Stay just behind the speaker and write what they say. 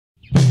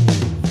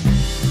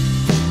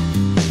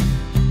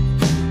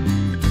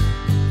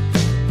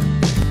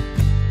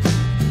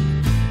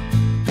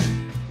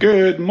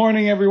Good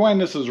morning, everyone.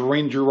 This is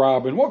Ranger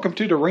Rob, and welcome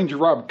to the Ranger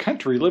Rob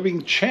Country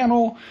Living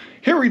channel.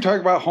 Here we talk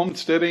about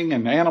homesteading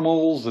and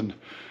animals and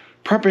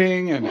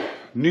prepping and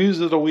news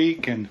of the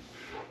week and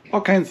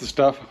all kinds of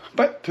stuff.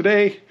 But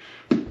today,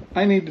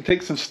 I need to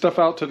take some stuff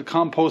out to the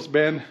compost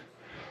bin,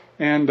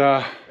 and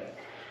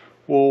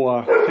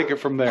we'll take it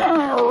from there.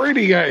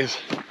 Alrighty, guys.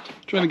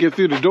 Trying to get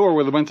through the door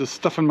with a bunch of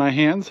stuff in my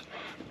hands,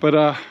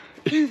 but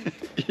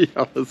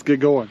yeah, let's get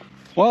going.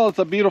 Well, it's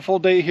a beautiful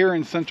day here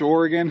in Central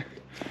Oregon.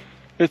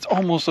 It's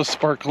almost a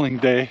sparkling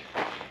day,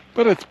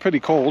 but it's pretty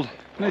cold.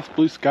 Nice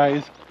blue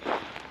skies.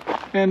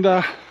 And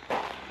I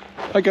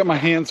got my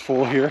hands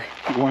full here,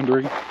 if you're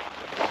wondering.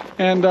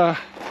 And we're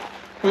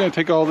gonna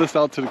take all this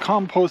out to the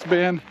compost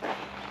bin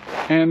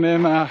and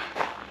then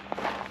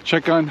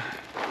check on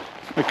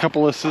a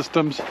couple of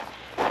systems.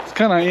 It's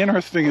kind of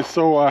interesting. It's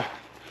so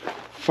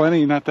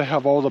funny not to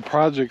have all the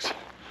projects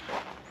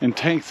and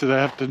tanks that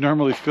I have to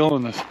normally fill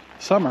in the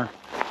summer.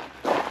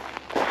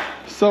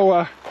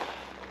 So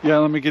yeah,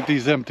 let me get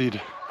these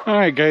emptied. All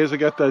right, guys, I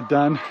got that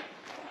done.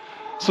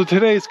 So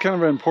today's kind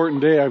of an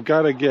important day. I've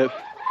got to get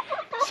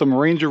some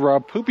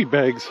RangerRob poopy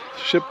bags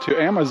shipped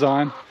to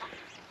Amazon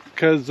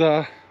because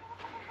a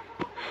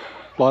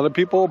lot of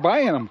people are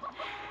buying them.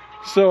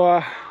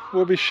 So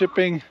we'll be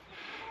shipping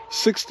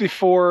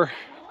 64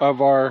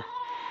 of our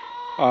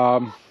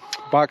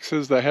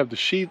boxes that have the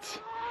sheets,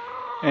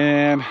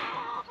 and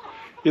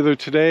either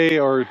today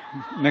or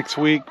next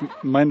week,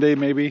 Monday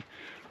maybe,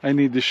 I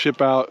need to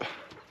ship out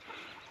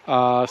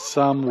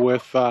some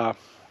with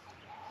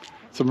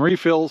some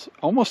refills,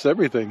 almost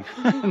everything.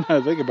 Now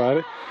I think about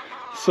it.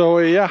 So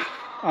yeah,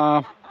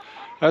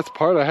 that's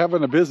part of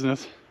having a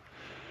business.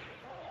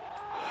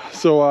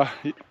 So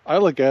I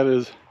look at it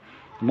as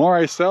the more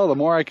I sell, the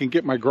more I can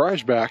get my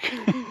garage back.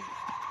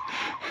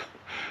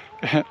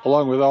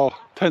 Along with all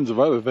tons of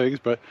other things.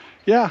 But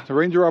yeah, the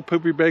RangerRob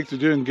poopy bags are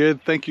doing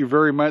good. Thank you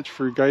very much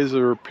for you guys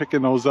that are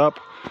picking those up.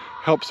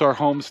 Helps our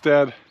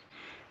homestead.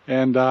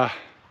 And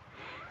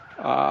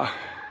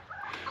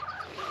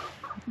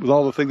with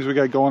all the things we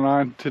got going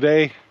on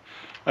today,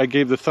 I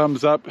gave the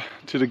thumbs up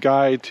to the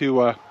guy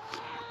to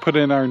put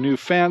in our new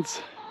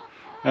fence.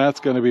 That's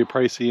going to be a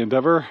pricey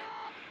endeavor,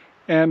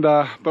 and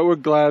but we're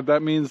glad.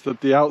 That means that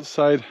the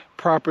outside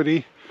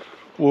property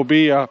will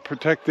be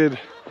protected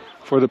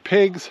for the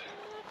pigs,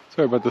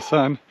 sorry about the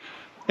sun,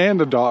 and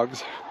the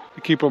dogs,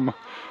 to keep them.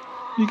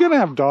 You're gonna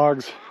have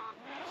dogs.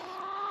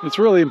 It's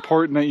really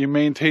important that you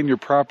maintain your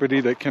property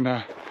that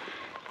can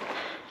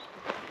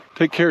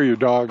take care of your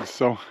dogs.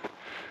 So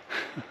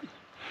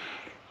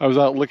I was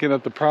out looking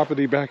at the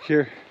property back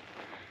here,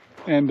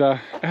 and it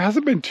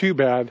hasn't been too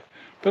bad,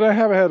 but I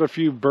have had a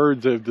few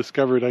birds I've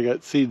discovered. I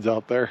got seeds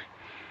out there,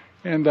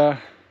 and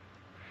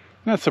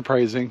not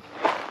surprising.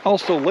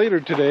 Also later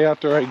today,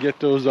 after I get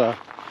those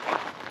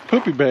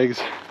poopy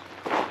bags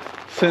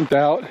sent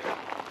out,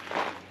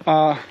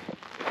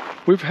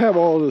 we've had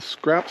all the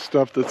scrap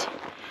stuff that's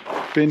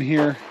been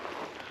here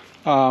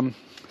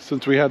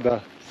since we had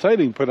the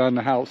siding put on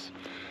the house.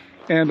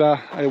 And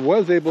I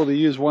was able to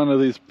use one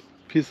of these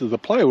pieces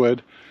of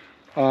plywood,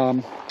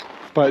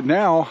 but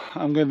now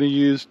I'm going to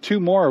use 2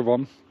 more of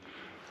them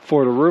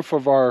for the roof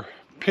of our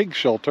pig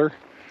shelter.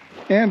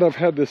 And I've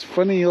had this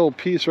funny little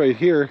piece right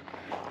here,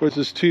 which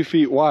is 2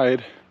 feet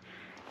wide.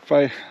 If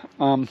I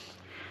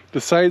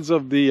the sides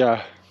of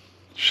the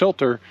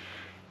shelter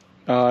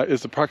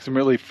is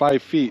approximately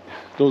 5 feet.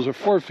 Those are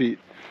 4 feet.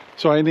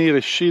 So I need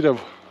a sheet of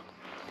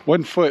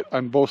 1 foot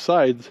on both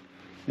sides.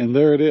 And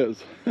there it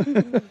is.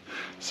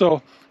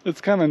 So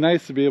it's kind of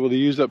nice to be able to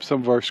use up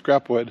some of our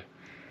scrap wood.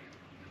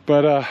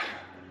 But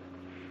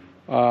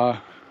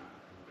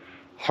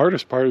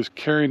hardest part is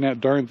carrying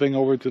that darn thing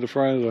over to the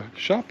front of the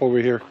shop over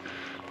here.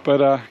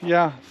 But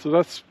yeah, so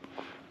that's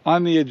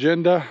on the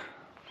agenda.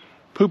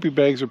 Poopy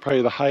bags are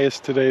probably the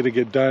highest today to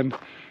get done.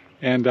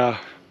 And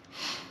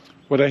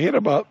what I hate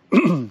about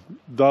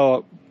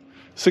the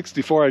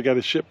 64 I got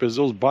to ship is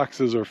those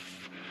boxes are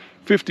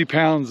 50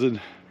 pounds,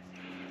 and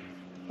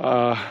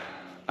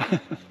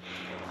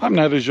I'm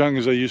not as young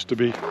as I used to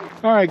be.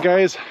 All right,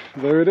 guys,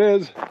 there it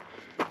is.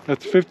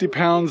 That's 50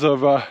 pounds of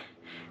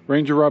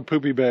RangerRob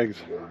poopy bags.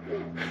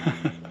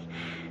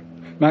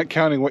 Not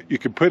counting what you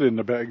could put in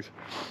the bags.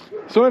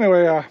 So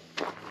anyway,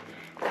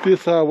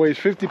 this weighs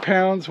 50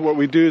 pounds. What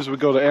we do is we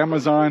go to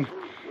Amazon.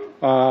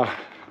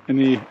 In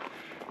the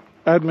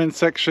admin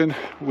section,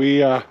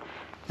 we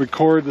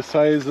record the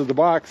size of the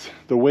box,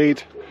 the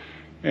weight,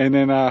 and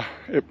then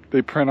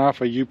they print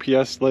off a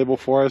UPS label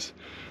for us.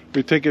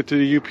 We take it to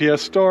the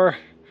UPS store,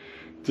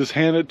 just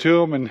hand it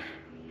to them, and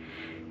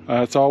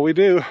that's all we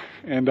do.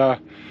 And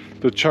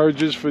the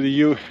charges for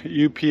the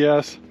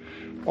UPS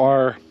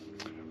are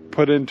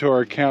put into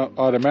our account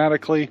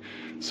automatically.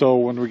 So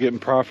when we're getting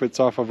profits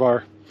off of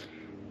our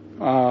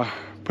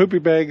poopy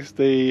bags,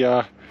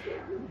 they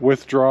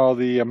withdraw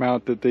the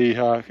amount that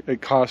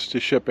it costs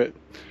to ship it.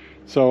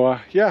 So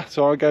yeah,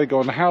 so I got to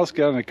go in the house,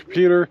 get on the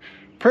computer,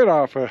 print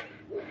off a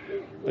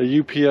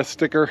UPS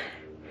sticker,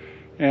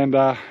 and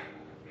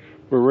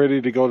we're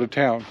ready to go to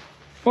town.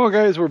 Well,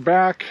 guys, we're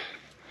back.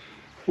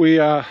 We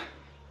got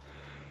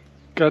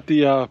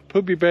the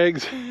poopy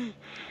bags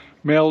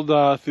mailed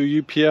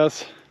through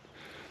UPS.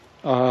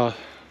 Glad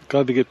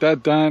to get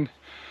that done.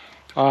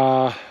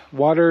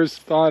 Water's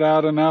thawed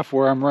out enough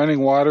where I'm running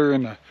water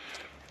in the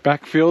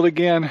backfield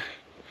again,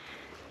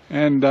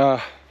 and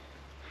well,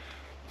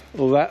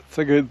 that's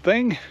a good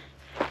thing.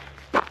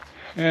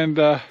 And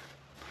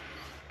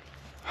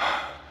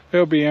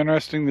it'll be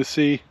interesting to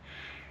see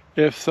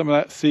if some of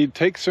that seed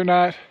takes or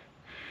not,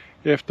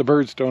 if the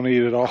birds don't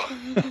eat it all.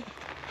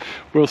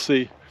 We'll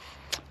see.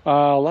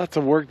 Lots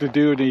of work to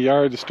do in the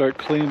yard to start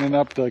cleaning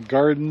up the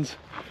gardens.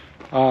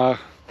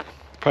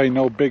 Probably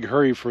no big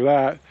hurry for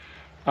that.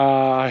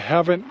 I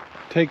haven't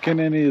taken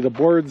any of the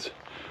boards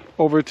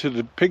over to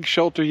the pig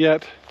shelter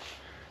yet,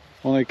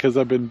 only because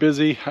I've been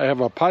busy. I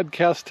have a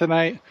podcast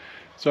tonight,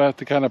 so I have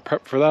to kind of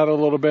prep for that a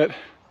little bit.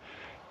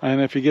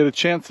 And if you get a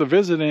chance to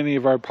visit any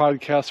of our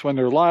podcasts when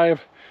they're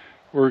live,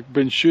 we've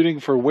been shooting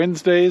for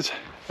Wednesdays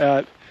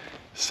at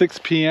 6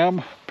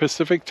 p.m.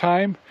 Pacific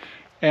time.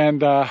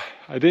 And I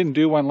didn't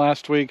do one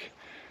last week.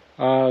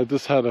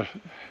 Just had a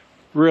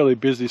really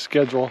busy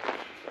schedule.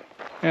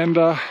 And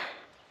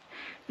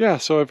yeah,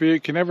 so if you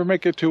can ever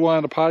make it to one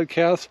of the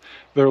podcasts,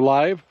 they're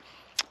live.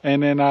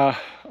 And then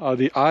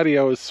the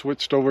audio is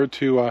switched over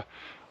to a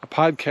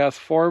podcast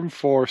form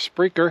for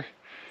Spreaker.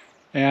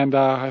 And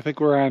I think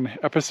we're on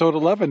episode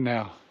 11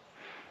 now.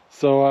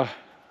 So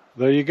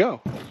there you go.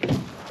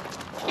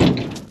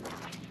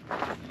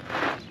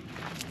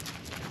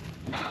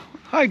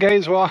 Hi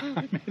guys, well,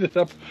 I made it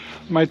up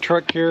my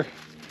truck here,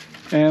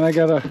 and I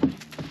got a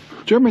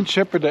German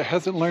Shepherd that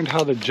hasn't learned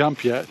how to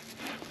jump yet.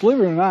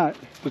 Believe it or not,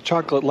 the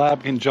chocolate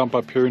lab can jump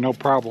up here, no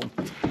problem.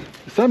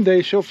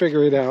 Someday she'll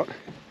figure it out.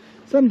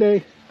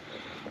 Someday.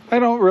 I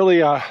don't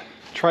really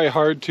try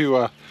hard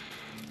to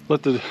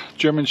let the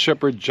German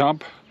Shepherd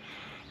jump,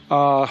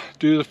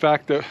 due to the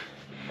fact that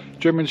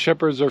German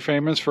Shepherds are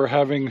famous for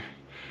having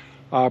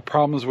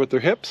problems with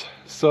their hips.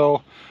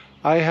 So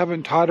I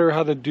haven't taught her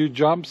how to do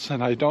jumps,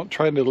 and I don't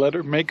try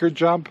to make her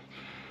jump.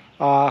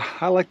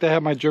 I like to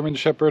have my German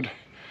Shepherd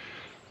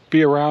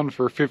be around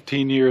for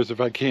 15 years if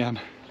I can.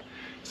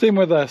 Same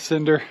with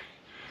Cinder,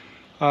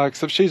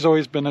 except she's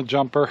always been a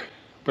jumper,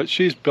 but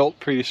she's built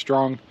pretty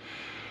strong.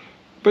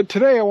 But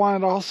today I wanted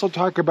to also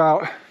talk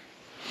about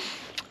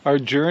our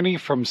journey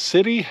from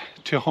city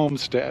to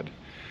homestead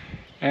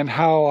and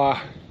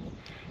how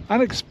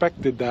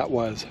unexpected that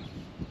was.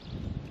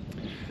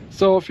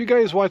 So if you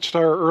guys watched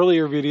our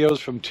earlier videos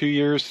from 2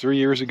 years, 3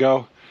 years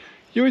ago,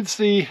 you would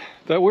see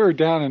that we were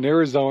down in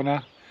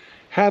Arizona,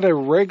 had a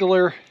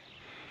regular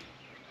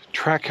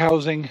track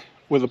housing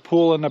with a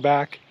pool in the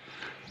back,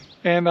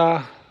 and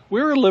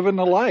we were living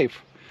the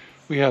life.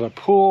 We had a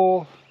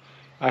pool,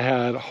 I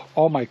had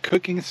all my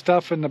cooking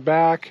stuff in the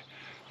back,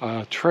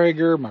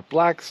 Traeger, my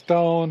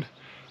Blackstone,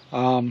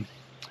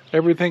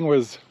 everything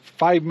was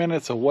 5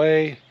 minutes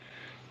away,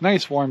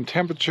 nice warm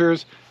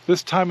temperatures.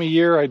 This time of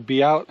year I'd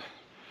be out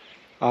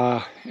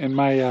in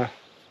my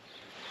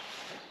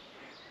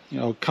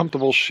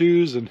comfortable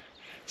shoes and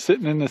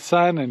sitting in the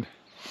sun, and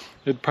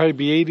it'd probably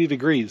be 80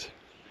 degrees.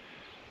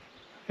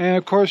 And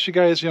of course, you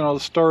guys, the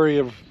story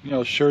of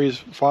Sherry's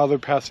father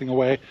passing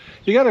away.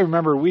 You got to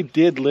remember, we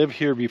did live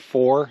here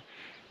before,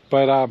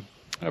 but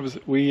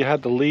we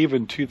had to leave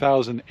in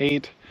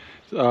 2008.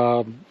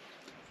 The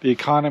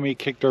economy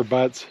kicked our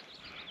butts,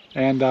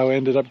 and I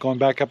ended up going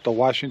back up to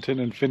Washington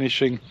and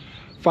finishing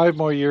 5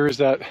 more years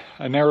at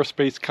an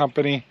aerospace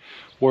company,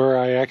 where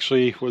I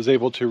actually was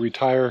able to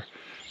retire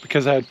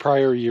because I had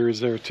prior years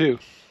there too.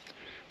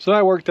 So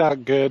that worked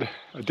out good.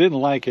 I didn't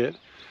like it.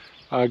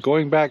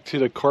 Going back to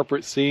the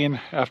corporate scene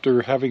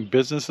after having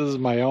businesses of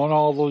my own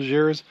all those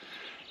years,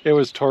 it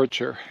was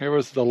torture. It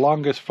was the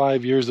longest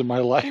 5 years of my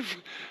life,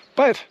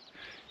 but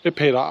it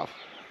paid off.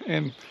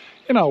 And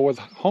with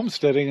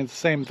homesteading, it's the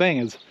same thing.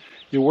 Is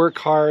you work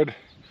hard,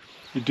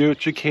 you do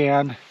what you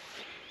can,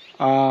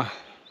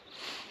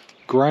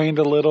 grind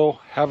a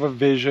little, have a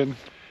vision,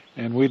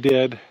 and we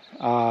did,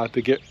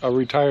 to get a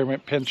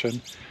retirement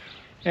pension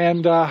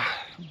and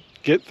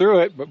get through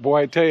it. But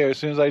boy, I tell you, as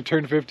soon as I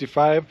turned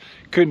 55,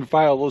 couldn't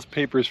file those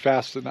papers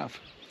fast enough.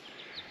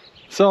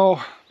 So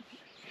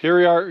here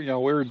we are.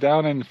 We were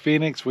down in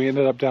Phoenix. We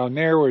ended up down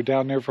there. We were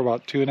down there for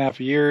about 2.5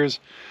 years.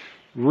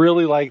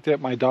 Really liked it.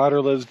 My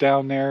daughter lives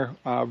down there.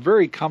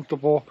 Very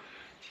comfortable.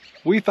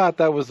 We thought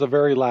that was the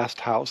very last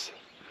house.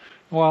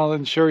 Well,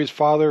 then Sherry's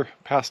father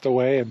passed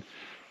away, and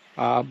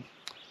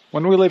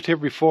when we lived here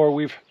before,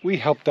 we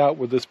helped out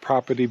with this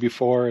property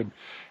before,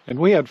 and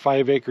we had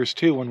 5 acres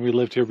too when we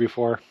lived here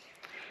before.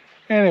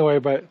 Anyway,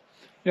 but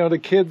the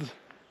kids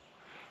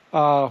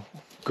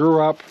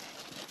grew up,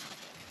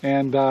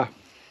 and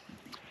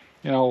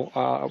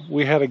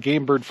we had a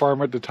game bird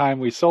farm at the time.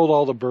 We sold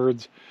all the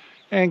birds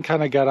and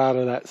kind of got out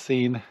of that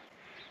scene,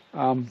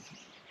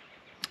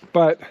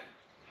 but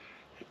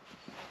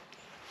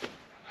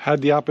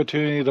had the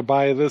opportunity to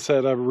buy this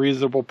at a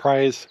reasonable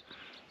price.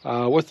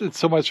 Wasn't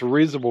so much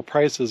reasonable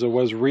price as it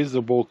was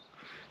reasonable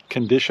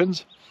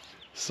conditions.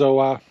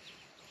 So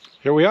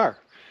here we are.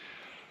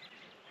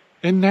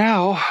 And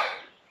now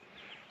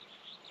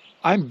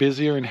I'm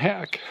busier than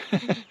heck.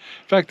 In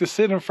fact, to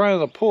sit in front of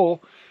the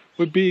pool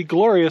would be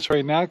glorious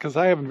right now, because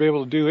I haven't been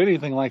able to do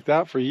anything like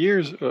that for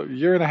years, a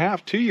year and a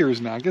half, 2 years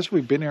now. I guess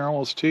we've been here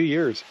almost 2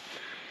 years.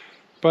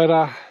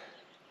 But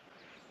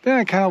then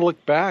I kind of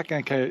look back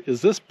and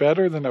is this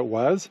better than it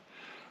was?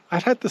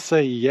 I'd have to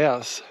say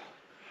yes.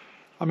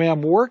 I mean,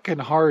 I'm working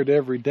hard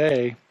every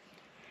day,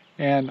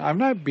 and I'm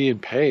not being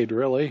paid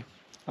really.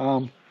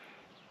 But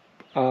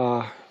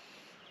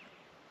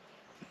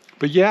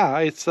yeah,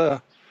 it's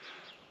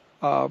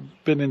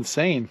been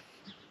insane.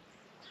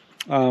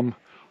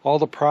 All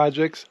the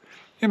projects,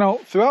 you know,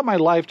 throughout my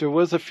life, there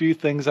was a few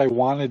things I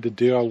wanted to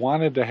do. I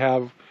wanted to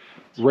have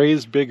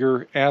raised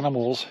bigger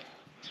animals,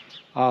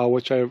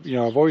 which I've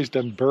always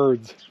done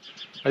birds.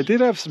 I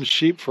did have some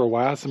sheep for a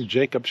while, some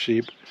Jacob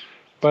sheep,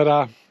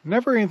 but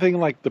never anything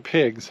like the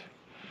pigs.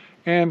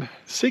 And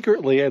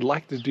secretly, I'd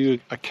like to do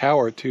a cow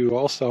or two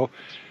also,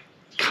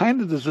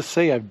 kind of to just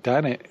say I've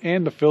done it,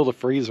 and to fill the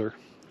freezer.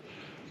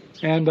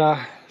 And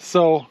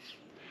so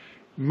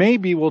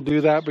maybe we'll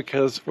do that,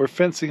 because we're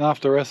fencing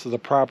off the rest of the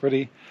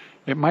property.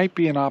 It might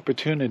be an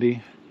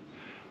opportunity.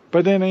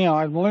 But then, you know,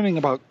 I'm learning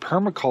about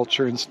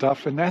permaculture and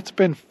stuff, and that's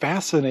been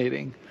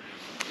fascinating.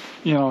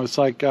 You know, it's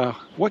like,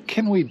 what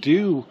can we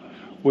do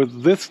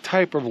with this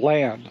type of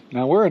land?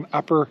 Now, we're in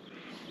upper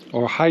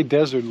or high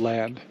desert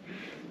land.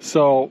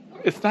 So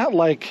it's not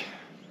like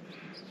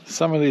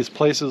some of these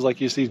places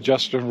like you see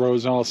Justin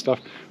Rose and all that stuff,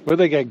 where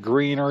they get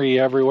greenery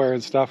everywhere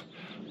and stuff.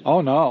 Oh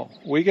no,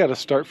 we got to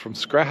start from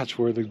scratch,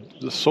 where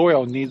the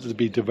soil needs to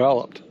be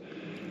developed.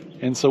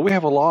 And so we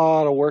have a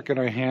lot of work in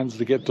our hands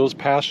to get those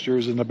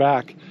pastures in the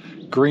back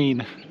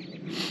green.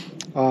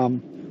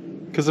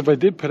 Because if I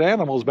did put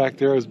animals back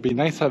there, it'd be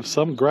nice to have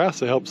some grass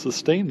to help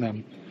sustain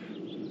them.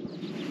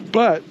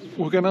 But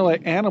we're going to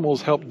let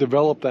animals help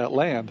develop that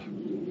land.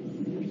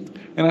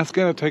 And that's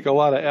going to take a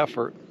lot of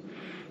effort.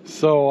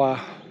 So, I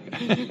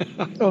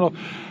don't know.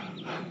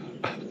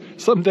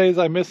 Some days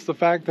I miss the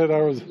fact that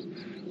I was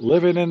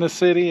living in the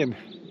city and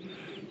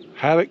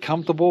had it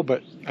comfortable,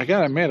 but I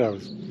gotta admit, I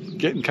was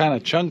getting kind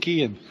of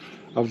chunky, and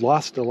I've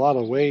lost a lot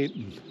of weight,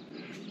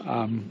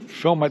 and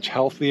feel much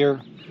healthier.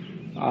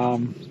 I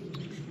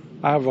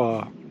have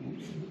a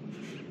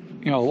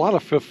lot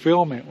of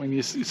fulfillment when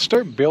you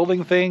start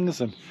building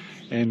things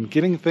and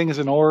getting things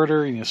in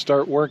order, and you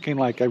start working.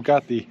 Like, I've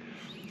got the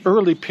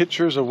early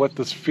pictures of what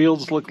this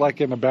fields look like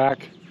in the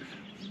back.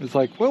 It's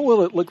like, what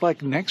will it look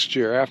like next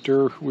year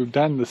after we've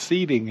done the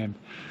seeding and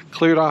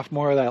cleared off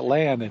more of that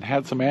land and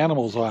had some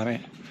animals on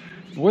it?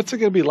 What's it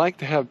going to be like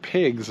to have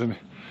pigs, and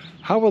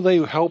how will they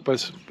help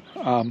us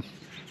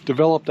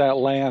develop that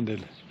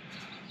land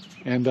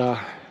and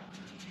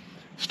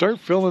start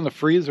filling the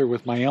freezer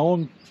with my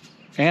own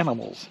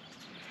animals?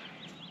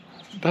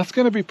 That's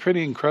going to be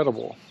pretty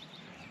incredible.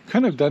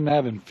 Couldn't have done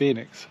that in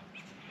Phoenix.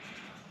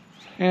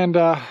 And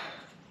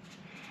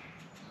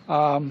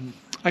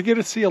I get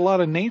to see a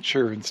lot of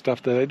nature and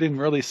stuff that I didn't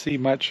really see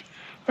much.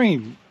 I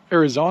mean,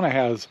 Arizona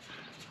has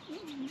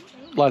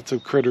lots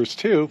of critters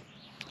too,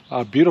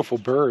 beautiful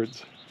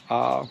birds.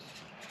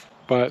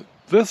 But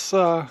this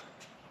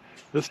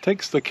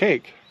takes the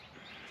cake.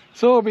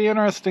 So it'll be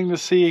interesting to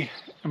see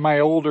in my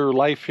older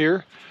life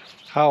here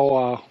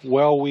how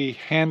well we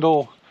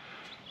handle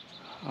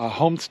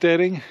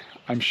homesteading.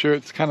 I'm sure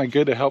it's kind of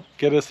good to help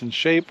get us in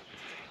shape.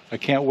 I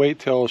can't wait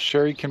till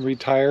Sherry can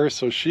retire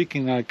so she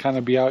can kind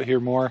of be out here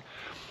more.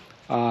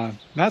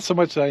 Not so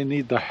much that I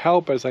need the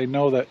help, as I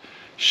know that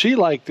she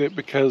liked it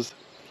because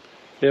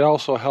it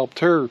also helped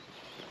her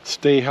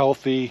stay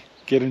healthy,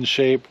 get in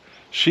shape.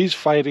 She's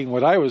fighting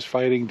what I was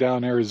fighting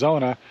down in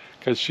Arizona,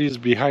 because she's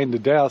behind the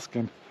desk,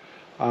 and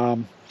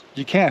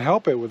you can't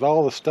help it with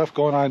all the stuff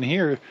going on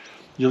here.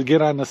 You'll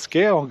get on the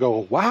scale and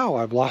go, wow,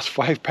 I've lost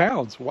 5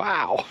 pounds.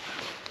 Wow,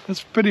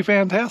 that's pretty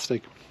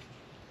fantastic.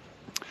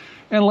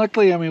 And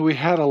luckily, I mean, we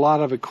had a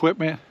lot of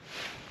equipment.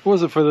 It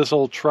wasn't for this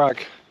old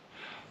truck.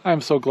 I'm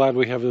so glad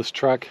we have this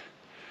truck.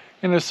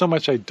 And there's so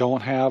much I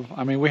don't have.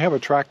 I mean, we have a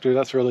tractor.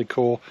 That's really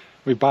cool.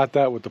 We bought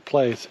that with the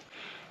place.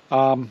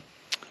 And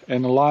the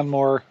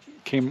lawnmower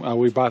came,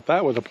 we bought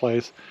that with the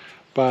place.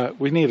 But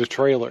we need a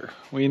trailer.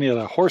 We need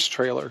a horse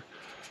trailer.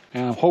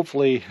 And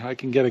hopefully I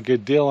can get a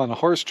good deal on a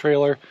horse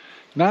trailer.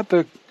 Not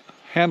to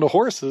handle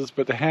horses,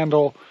 but to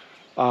handle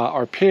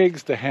our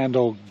pigs, to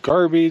handle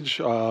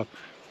garbage,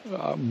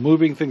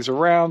 moving things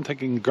around,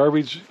 taking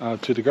garbage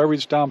to the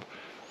garbage dump.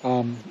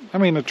 I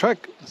mean, the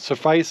truck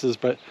suffices,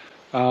 but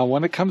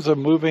when it comes to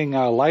moving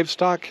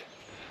livestock,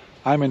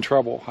 I'm in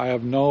trouble. I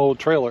have no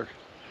trailer.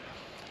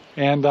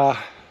 And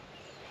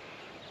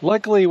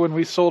luckily, when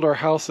we sold our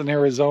house in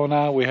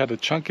Arizona, we had a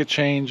chunk of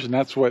change, and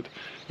that's what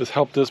has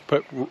helped us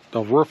put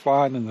the roof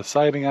on and the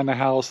siding on the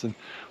house and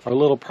our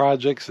little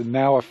projects, and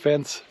now a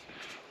fence,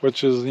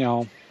 which is, you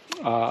know,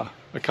 a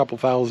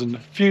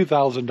few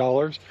thousand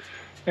dollars.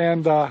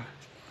 And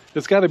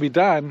it's got to be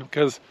done,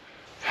 because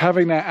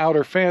having that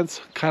outer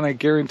fence kind of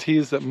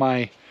guarantees that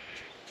my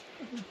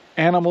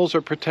animals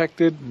are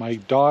protected. My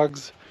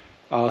dogs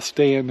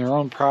stay in their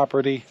own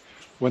property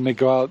when they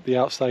go out the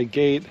outside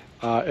gate.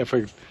 If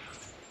a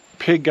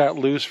pig got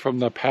loose from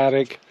the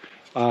paddock,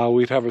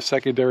 we'd have a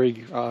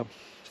secondary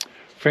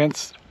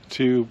fence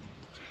to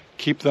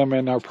keep them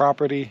in our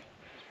property.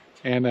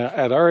 And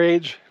at our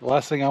age, the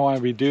last thing I want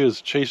to be doing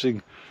is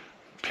chasing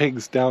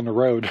pigs down the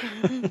road.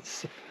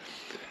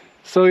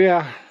 So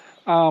yeah,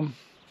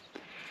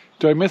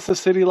 do I miss the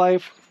city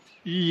life?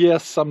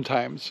 Yes,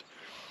 sometimes.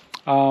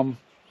 But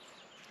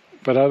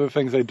other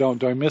things I don't.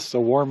 Do I miss the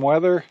warm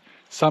weather?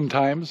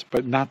 Sometimes,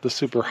 but not the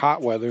super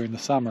hot weather in the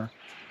summer.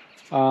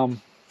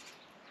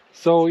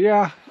 So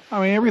yeah,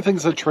 I mean,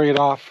 everything's a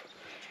trade-off.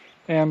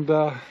 And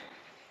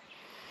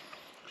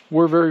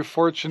we're very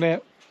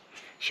fortunate.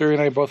 Sherry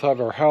and I both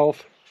have our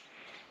health.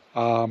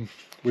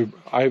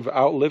 I've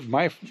outlived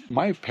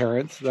my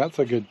parents. That's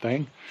a good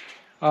thing.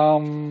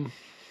 Do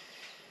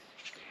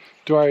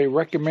I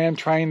recommend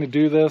trying to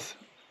do this?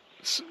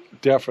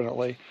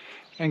 Definitely.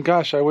 And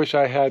gosh, I wish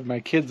I had my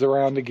kids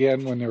around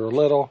again when they were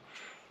little,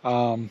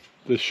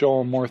 to show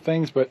them more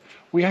things. But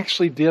we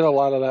actually did a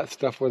lot of that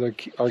stuff with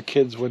our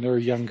kids when they were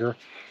younger.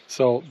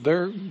 So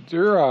they're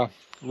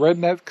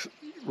rednecks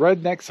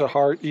at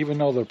heart, even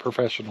though they're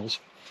professionals.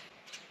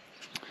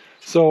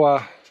 So,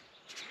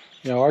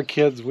 you know, our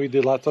kids, we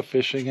did lots of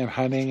fishing and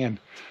hunting and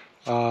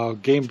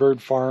game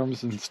bird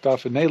farms and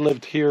stuff. And they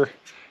lived here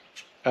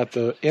at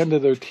the end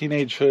of their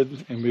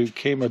teenagehood and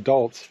became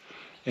adults.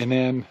 And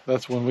then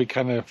that's when we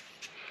kind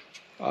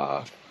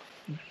of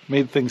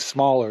made things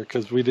smaller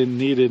because we didn't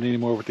need it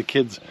anymore with the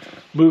kids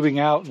moving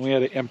out and we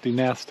had an empty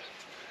nest.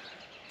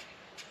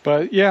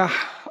 But yeah,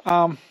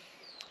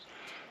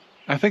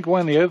 I think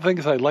one of the other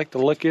things I'd like to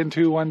look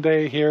into one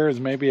day here is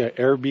maybe an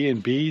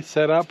Airbnb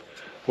setup,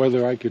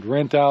 whether I could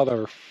rent out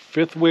our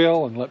fifth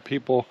wheel and let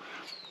people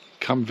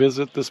come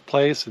visit this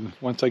place. And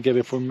once I get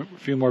a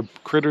few more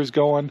critters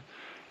going,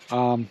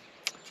 I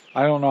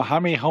don't know how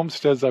many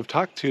homesteads I've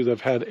talked to that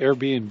have had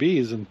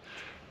Airbnbs, and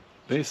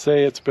they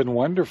say it's been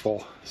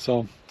wonderful.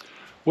 So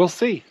we'll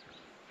see.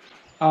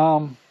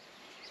 But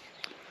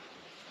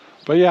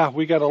yeah,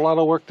 we got a lot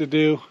of work to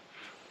do.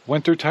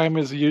 Wintertime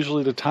is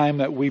usually the time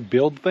that we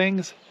build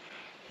things,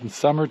 and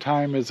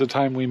summertime is the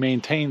time we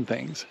maintain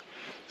things.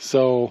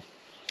 So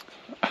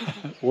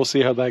we'll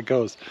see how that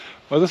goes.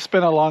 Well, this has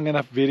been a long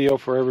enough video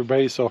for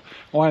everybody, so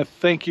I want to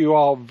thank you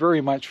all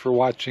very much for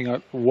watching.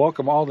 I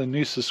welcome all the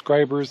new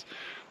subscribers.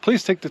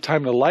 Please take the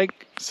time to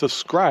like,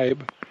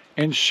 subscribe,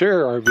 and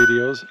share our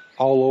videos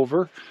all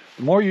over.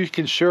 The more you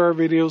can share our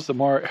videos, the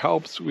more it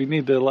helps. We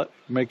need to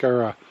make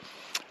our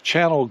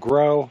channel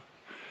grow.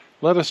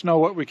 Let us know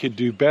what we could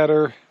do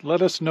better.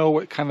 Let us know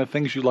what kind of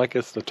things you'd like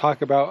us to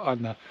talk about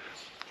on the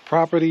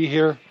property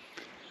here.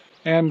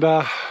 And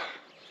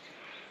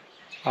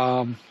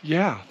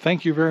yeah,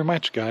 thank you very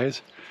much,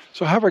 guys.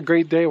 So have a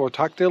great day. We'll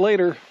talk to you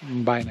later.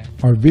 Bye now.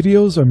 Our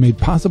videos are made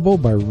possible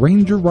by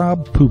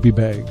RangerRob Poopy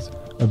Bags,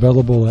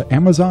 available at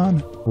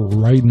Amazon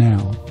right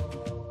now.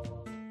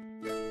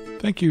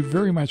 Thank you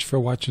very much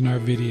for watching our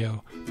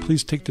video.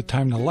 Please take the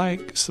time to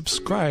like,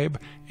 subscribe,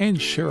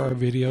 and share our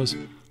videos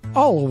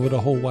all over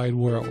the whole wide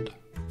world.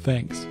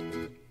 Thanks.